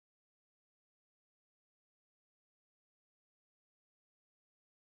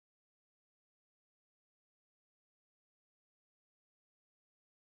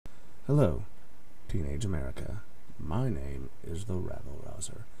Hello, Teenage America. My name is the Rabble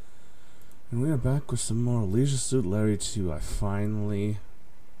Rouser, and we are back with some more Leisure Suit Larry 2. I finally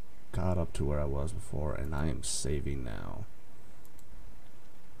got up to where I was before, and I am saving now.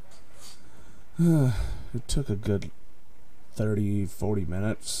 It took a good 30-40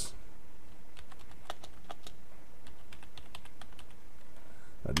 minutes,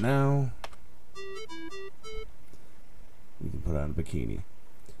 but now we can put on a bikini.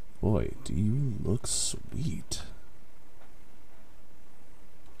 Boy, do you look sweet.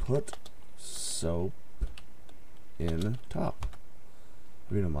 Put soap in top.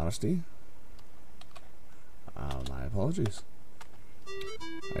 Read modesty. My apologies.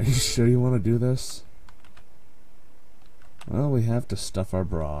 Are you sure you want to do this? Well, we have to stuff our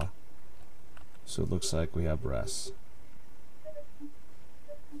bra, so it looks like we have breasts.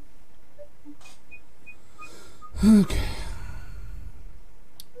 Okay.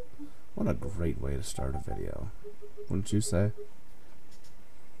 What a great way to start a video, wouldn't you say?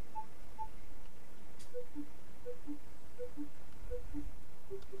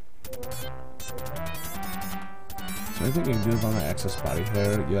 So anything you can do about my excess body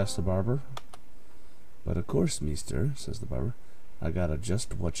hair, you asked the barber? But of course, meester, says the barber. I got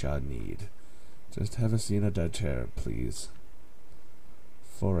just what ya need. Just have a seen a dead chair, please.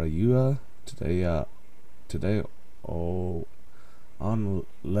 For a you today, oh, on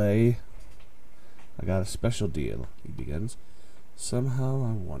lay, I got a special deal, he begins. Somehow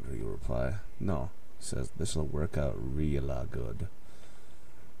I wonder, you reply. No, he says, this'll work out real good.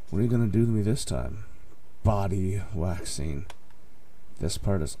 What are you gonna do to me this time? Body waxing. This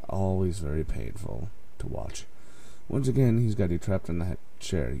part is always very painful to watch. Once again, he's got you trapped in that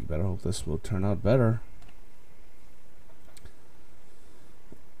chair. You better hope this will turn out better.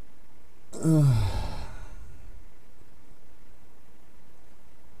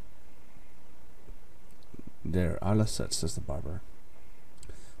 There, all set, says the barber.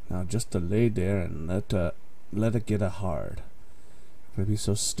 Now just to lay there and let it get a hard. Could I be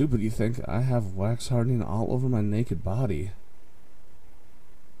so stupid you think I have wax hardening all over my naked body?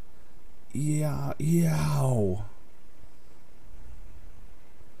 Yeah, yow.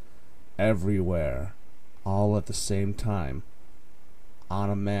 Everywhere, all at the same time, on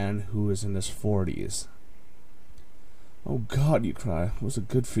a man who is in his 40s. Oh God, you cry. Was it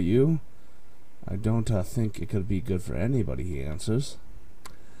good for you? I don't think it could be good for anybody, he answers.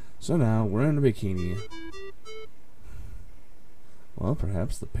 So now, we're in a bikini. Well,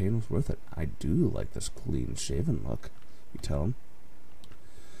 perhaps the pain was worth it. I do like this clean-shaven look, you tell him.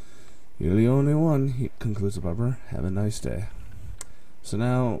 You're the only one, he concludes the barber. Have a nice day. So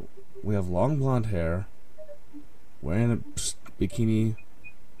now, we have long blonde hair, wearing a bikini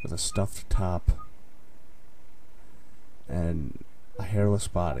with a stuffed top, and a hairless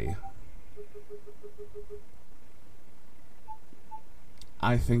body.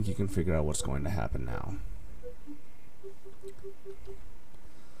 I think you can figure out what's going to happen now.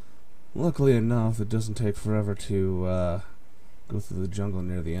 Luckily enough, it doesn't take forever to go through the jungle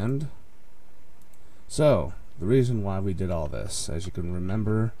near the end. So, the reason why we did all this, as you can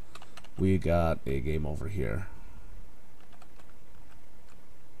remember, we got a game over here.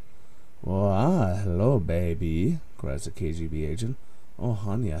 Well, hello, baby, cries the KGB agent. Oh,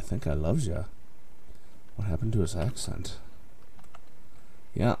 honey, I think I loves ya. What happened to his accent?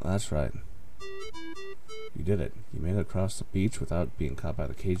 Yeah, that's right. You did it. You made it across the beach without being caught by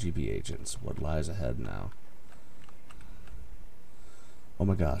the KGB agents. What lies ahead now? Oh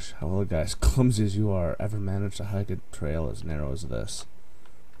my gosh, how will a guy as clumsy as you are ever manage to hike a trail as narrow as this?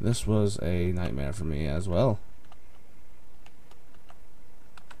 This was a nightmare for me as well.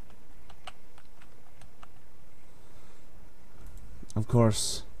 Of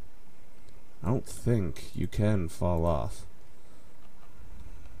course, I don't think you can fall off.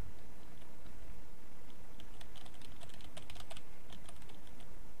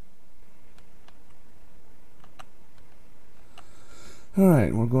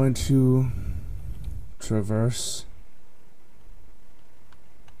 Alright, we're going to traverse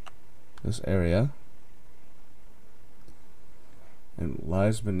this area, and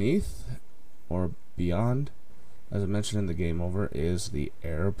lies beneath or beyond, as I mentioned in the game over, is the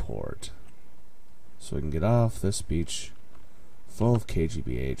airport. So we can get off this beach full of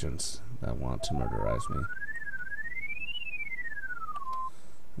KGB agents that want to murderize me.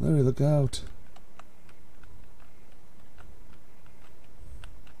 Larry, look out.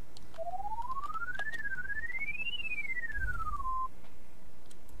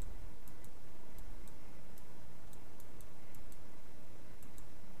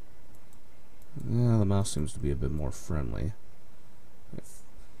 Yeah, the mouse seems to be a bit more friendly.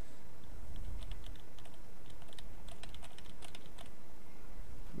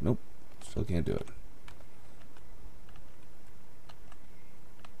 Still can't do it.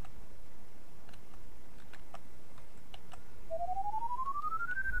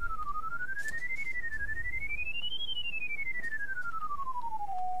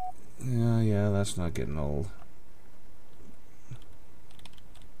 Yeah, that's not getting old.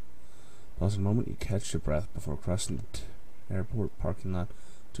 Pause a moment, you catch your breath before crossing the airport parking lot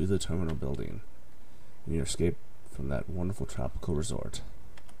to the terminal building. And you escape from that wonderful tropical resort.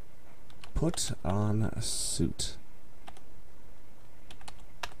 Put on a suit.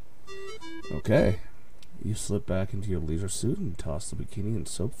 Okay. You slip back into your leisure suit and toss the bikini and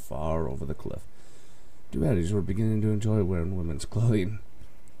soap far over the cliff. Too bad you were beginning to enjoy wearing women's clothing.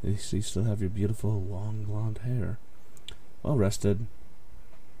 At least you still have your beautiful long blonde hair. Well rested.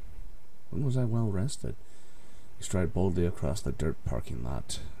 When was I well rested? You stride boldly across the dirt parking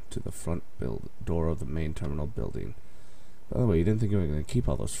lot to the front door of the main terminal building. By the way, you didn't think you were going to keep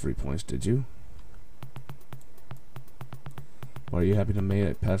all those free points, did you? Or are you happy to make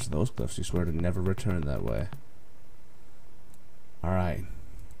it past those cliffs? You swear to never return that way. Alright.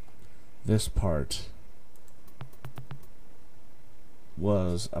 This part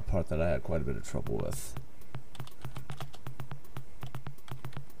was a part that I had quite a bit of trouble with.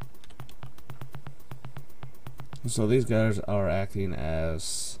 So these guys are acting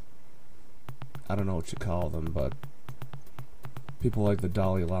as, I don't know what you call them, but people like the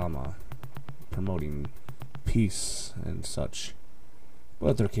Dalai Lama promoting peace and such.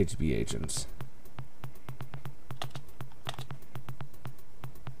 But they're KGB agents.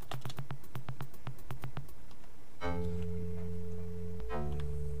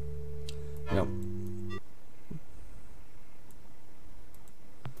 Yep.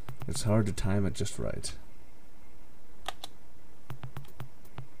 It's hard to time it just right.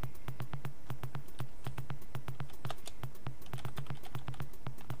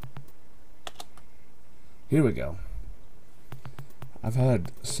 Here we go. I've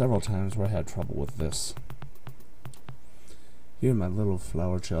had several times where I had trouble with this. Here, my little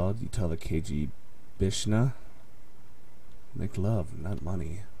flower child, you tell the KG Bishna, make love, not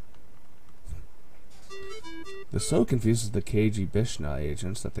money. This so confuses the KG Bishna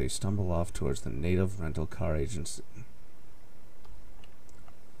agents that they stumble off towards the native rental car agents.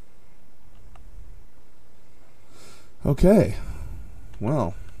 Okay.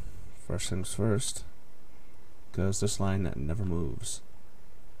 Well, first things first. Because this line that never moves.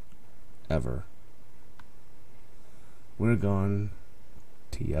 Ever. We're going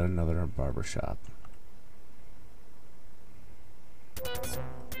to yet another barber shop.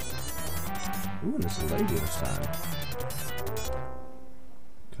 Ooh, and it's a lady this time.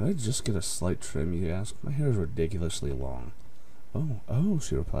 Can I just get a slight trim, you ask? My hair is ridiculously long. Oh,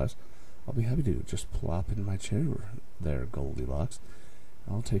 she replies. I'll be happy to just plop in my chair there, Goldilocks.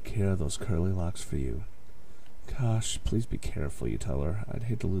 I'll take care of those curly locks for you. Gosh, please be careful, you tell her. I'd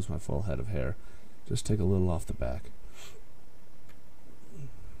hate to lose my full head of hair. Just take a little off the back.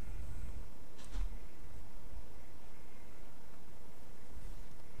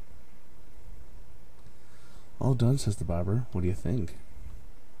 All done, says the barber. What do you think?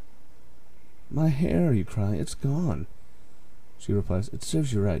 My hair, you cry. It's gone. She replies, it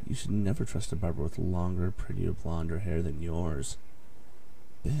serves you right. You should never trust a barber with longer, prettier, blonder hair than yours.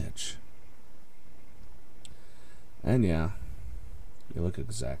 Bitch. And yeah, you look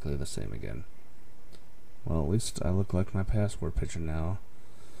exactly the same again. Well, at least I look like my passport picture now.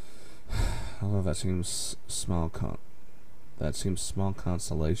 Although that seems small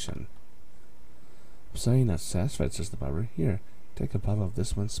consolation. I'm sorry you're not satisfied, says the barber. Here, take a bottle of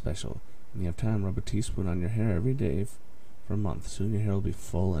this one special. When you have time, rub a teaspoon on your hair every day for a month. Soon your hair will be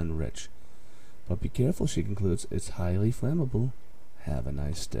full and rich. But be careful, she concludes. It's highly flammable. Have a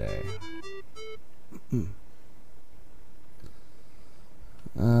nice day.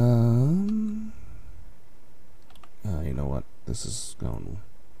 You know what? This is going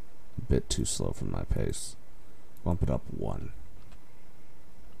a bit too slow for my pace. Bump it up 1.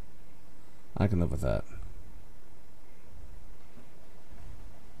 I can live with that.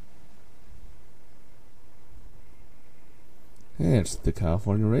 Hey, it's the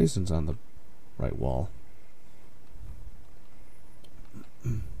California raisins on the right wall.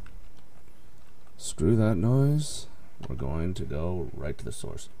 Screw that noise. We're going to go right to the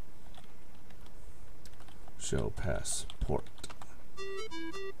source. Show passport.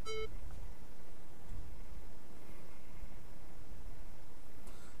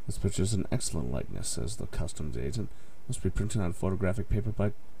 This picture is an excellent likeness, says the customs agent. Must be printed on photographic paper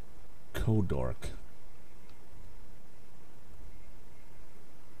by Kodork.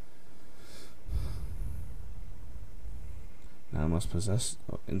 Now I must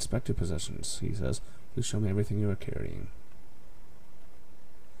inspect your possessions, he says. Please show me everything you are carrying.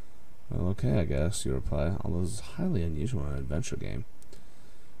 Well, okay, I guess, you reply, although this is highly unusual in an adventure game.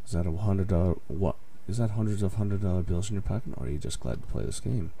 Is that $100? What? Is that hundreds of $100 bills in your pocket, or are you just glad to play this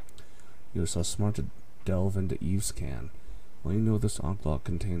game? You are so smart to delve into Eve's can. Well, you know this envelope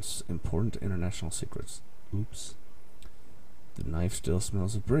contains important international secrets. Oops. The knife still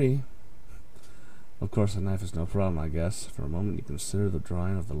smells of brie. Of course, a knife is no problem, I guess. For a moment, you consider the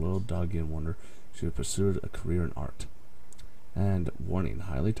drawing of the little doggy and wonder she had pursued a career in art. And, warning,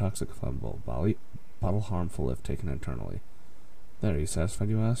 highly toxic, flammable, bottle harmful if taken internally. There, are you satisfied,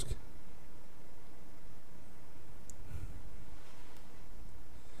 you ask?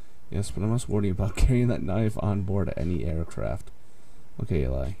 Yes, but I must warn you about carrying that knife on board any aircraft. Okay,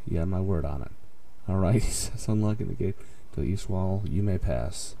 Eli, you have my word on it. Alright, he says, unlocking the gate to the east wall. You may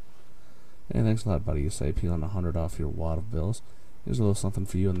pass. Hey, thanks a lot, buddy, you say, peeling $100 off your wad of bills. Here's a little something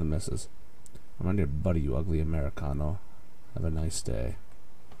for you and the missus. I'm on your buddy, you ugly Americano. Have a nice day.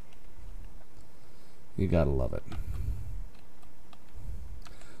 You gotta love it.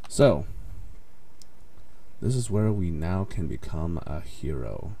 So, this is where we now can become a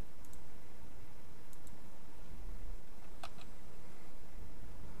hero.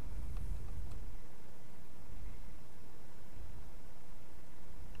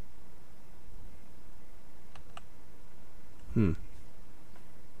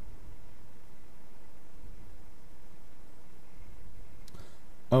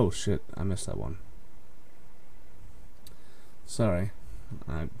 Oh shit, I missed that one. Sorry.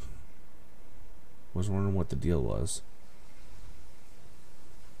 I was wondering what the deal was.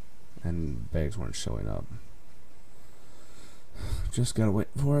 And bags weren't showing up. Just gotta wait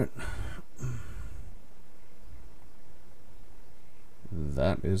for it.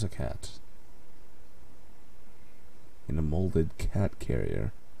 That is a cat. In a molded cat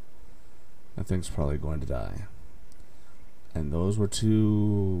carrier. That thing's probably going to die. And those were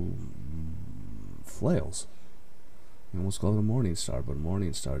two flails. You almost call it a Morning Star, but a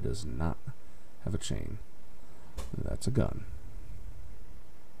Morning Star does not have a chain. That's a gun.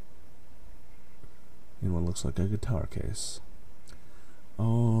 And one looks like a guitar case.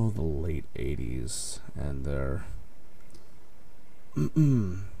 Oh, the late 80s and their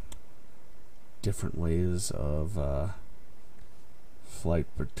different ways of flight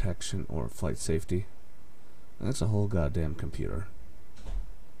protection or flight safety. That's a whole goddamn computer.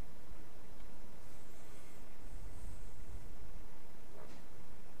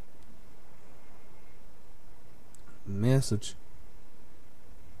 Message.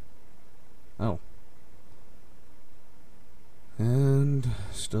 Oh. And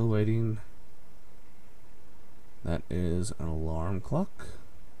still waiting. That is an alarm clock.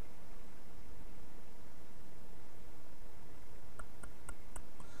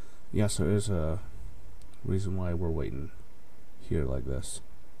 Yes, there is a reason why we're waiting here like this.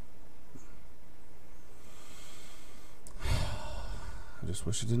 I just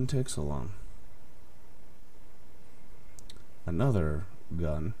wish it didn't take so long. Another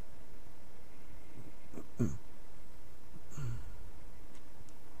gun.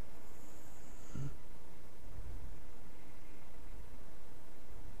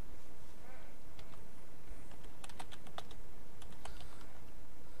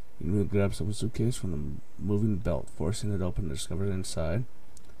 You grab some suitcase from the moving belt, forcing it open to discover inside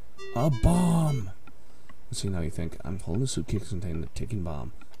a bomb. Let's see, now you think, I'm holding a suitcase containing a ticking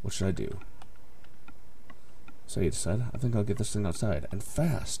bomb. What should I do? So you decide, I think I'll get this thing outside, and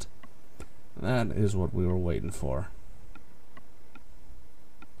fast. That is what we were waiting for.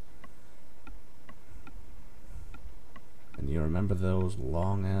 And you remember those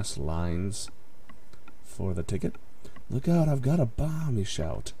long-ass lines for the ticket? Look out, I've got a bomb, you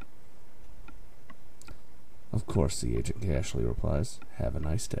shout. Of course, the agent casually replies, have a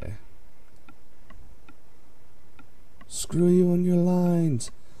nice day. Screw you and your lines.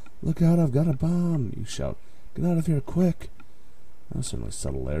 Look out, I've got a bomb, you shout. Get out of here, quick. That's certainly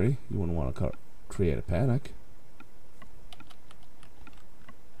subtle, Larry. You wouldn't want to create a panic.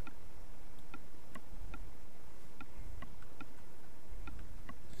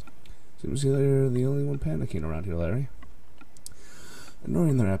 Seems you're the only one panicking around here, Larry.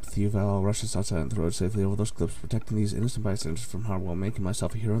 Ignoring their apathy, Val rushes outside and throws safely over those cliffs, protecting these innocent bystanders from harm while making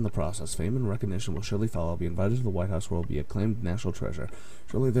myself a hero in the process. Fame and recognition will surely follow. I'll be invited to the White House, where I'll be acclaimed national treasure.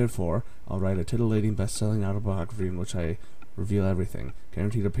 Surely, therefore, I'll write a titillating, best-selling autobiography in which I reveal everything.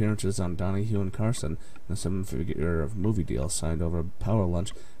 Guaranteed appearances on Donahue and Carson, and a seven-figure movie deal signed over a power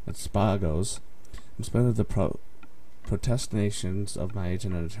lunch at Spago's. In spite of the protestations of my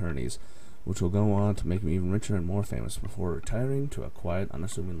agent and attorneys, which will go on to make him even richer and more famous before retiring to a quiet,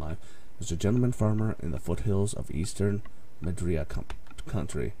 unassuming life as a gentleman farmer in the foothills of eastern Madria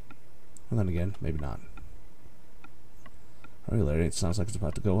country. And then again, maybe not. Hurry, Larry, it sounds like it's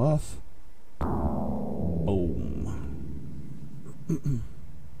about to go off. Boom.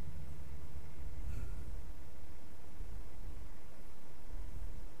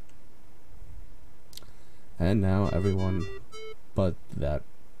 And now everyone but that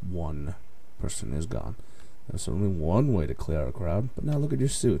one person is gone. There's only one way to clear a crowd, but now look at your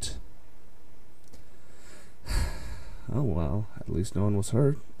suit. Oh well, at least no one was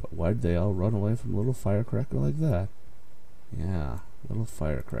hurt, but why'd they all run away from a little firecracker like that? Yeah, little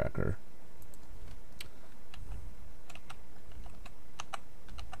firecracker.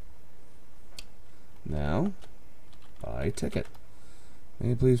 Now, buy ticket. May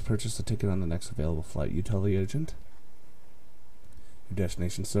you please purchase a ticket on the next available flight? You tell the agent. Your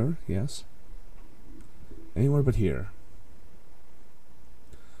destination, sir? Yes. Anywhere but here.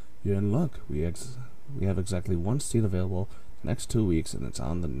 You're in luck. We have exactly one seat available the next 2 weeks, and it's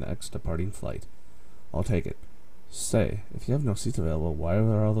on the next departing flight. I'll take it. Say, if you have no seats available, why are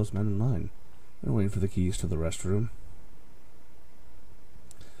there all those men in line? They're waiting for the keys to the restroom.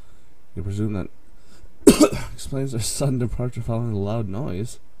 You presume that explains their sudden departure following a loud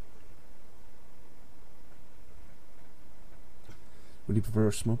noise. Would you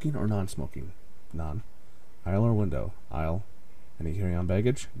prefer smoking or non-smoking? None. Aisle or window? Aisle. Any carry-on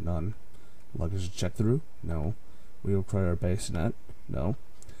baggage? None. Luggage to check through? No. We require a bassinet? No.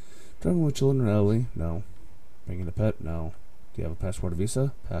 Traveling with children or elderly? No. Bringing a pet? No. Do you have a passport or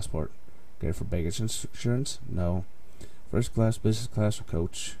visa? Passport. Care for baggage insurance? No. First class, business class, or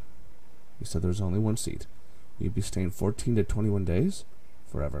coach? You said there was only one seat. Will you be staying 14 to 21 days?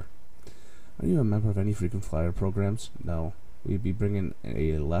 Forever. Are you a member of any frequent flyer programs? No. Will you be bringing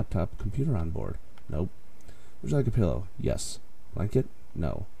a laptop computer on board? Nope. Would you like a pillow? Yes. Blanket?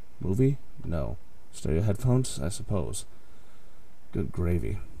 No. Movie? No. Stereo headphones? I suppose. Good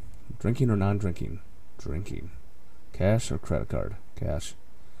gravy. Drinking or non-drinking? Drinking. Cash or credit card? Cash.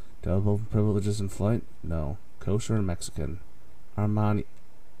 Telephone privileges in flight? No. Kosher or Mexican? Armenian.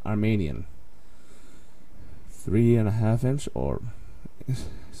 3.5 inch or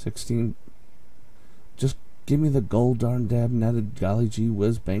 16. Just give me the gold darn dab netted golly gee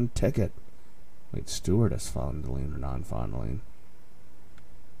whiz bang ticket. Wait, stewardess fondling or non-fondling?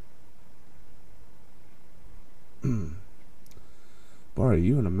 Boy, are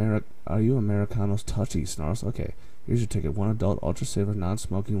you Americanos touchy, snarls? Okay, here's your ticket. One adult, ultra saver,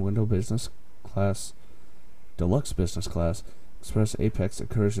 non-smoking, window business class, deluxe business class, express apex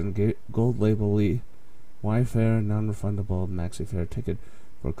excursion, gold label Wi-Fi non-refundable maxi fare ticket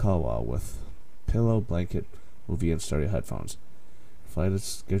for Kawa with pillow, blanket, movie, and stereo headphones. Flight is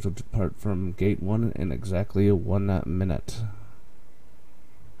scheduled to depart from gate 1 in exactly 1 minute.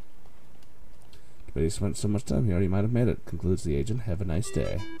 But he spent so much time here, he might have made it, concludes the agent. Have a nice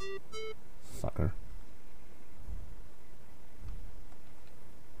day. Fucker.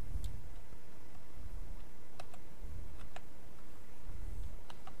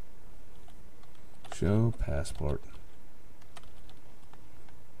 Show passport.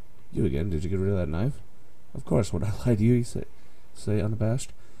 You again? Did you get rid of that knife? Of course. Would I lie to you? You say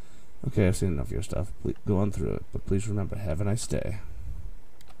unabashed. Okay, I've seen enough of your stuff. Please, go on through it, but please remember, have a nice day.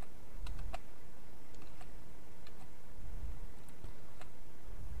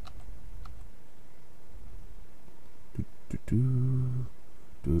 Do.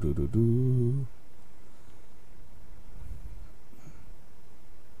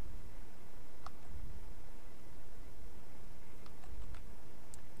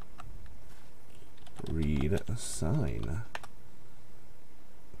 Read a sign.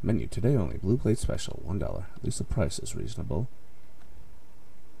 Menu today only. Blue plate special. $1. At least the price is reasonable.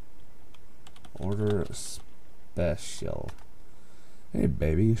 Order special. Hey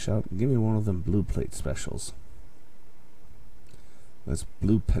baby, shout, give me one of them blue plate specials. That's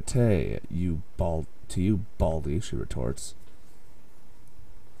blue pate, you baldy, she retorts.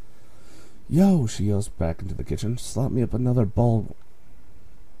 Yo, she yells back into the kitchen. Slap me up another bald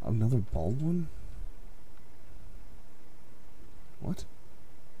one? What?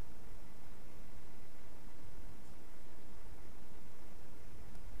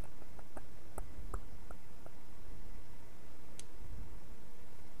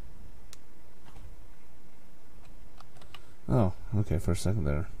 Oh, okay, for a second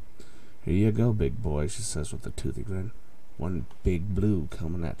there. Here you go, big boy, she says with a toothy grin. One big blue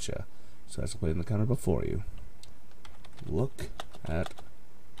coming at ya. So that's playing the counter before you. Look at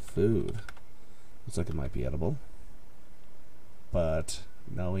food. Looks like it might be edible. But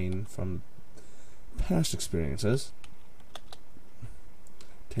knowing from past experiences.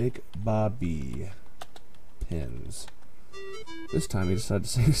 Take bobby pins. This time you decided to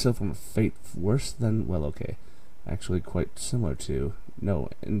save yourself from a fate worse than, well, okay, actually quite similar to, no,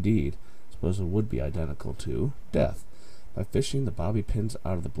 indeed, suppose it would be identical to, death, by fishing the bobby pins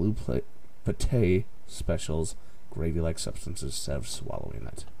out of the blue pate specials, gravy-like substances instead of swallowing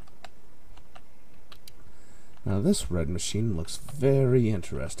it. Now this red machine looks very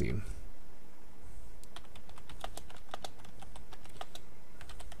interesting.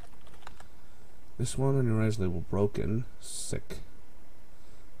 This one on your right is labeled broken, sick.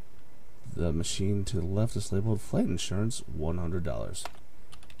 The machine to the left is labeled flight insurance, $100.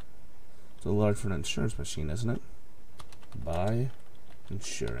 It's a large for an insurance machine, isn't it? Buy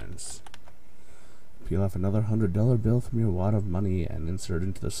insurance. Peel off another $100 bill from your wad of money and insert it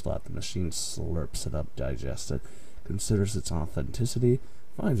into the slot. The machine slurps it up, digests it, considers its authenticity,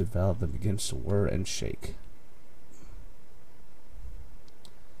 finds it valid, then begins to whir and shake.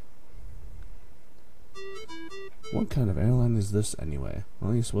 What kind of airline is this anyway?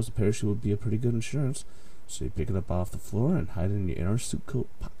 Well, you suppose a parachute would be a pretty good insurance, so you pick it up off the floor and hide it in your inner suit coat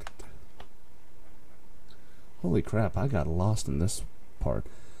pocket. Holy crap, I got lost in this part.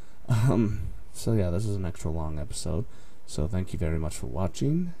 So yeah, this is an extra long episode, so thank you very much for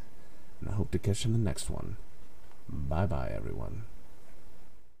watching, and I hope to catch you in the next one. Bye bye, everyone.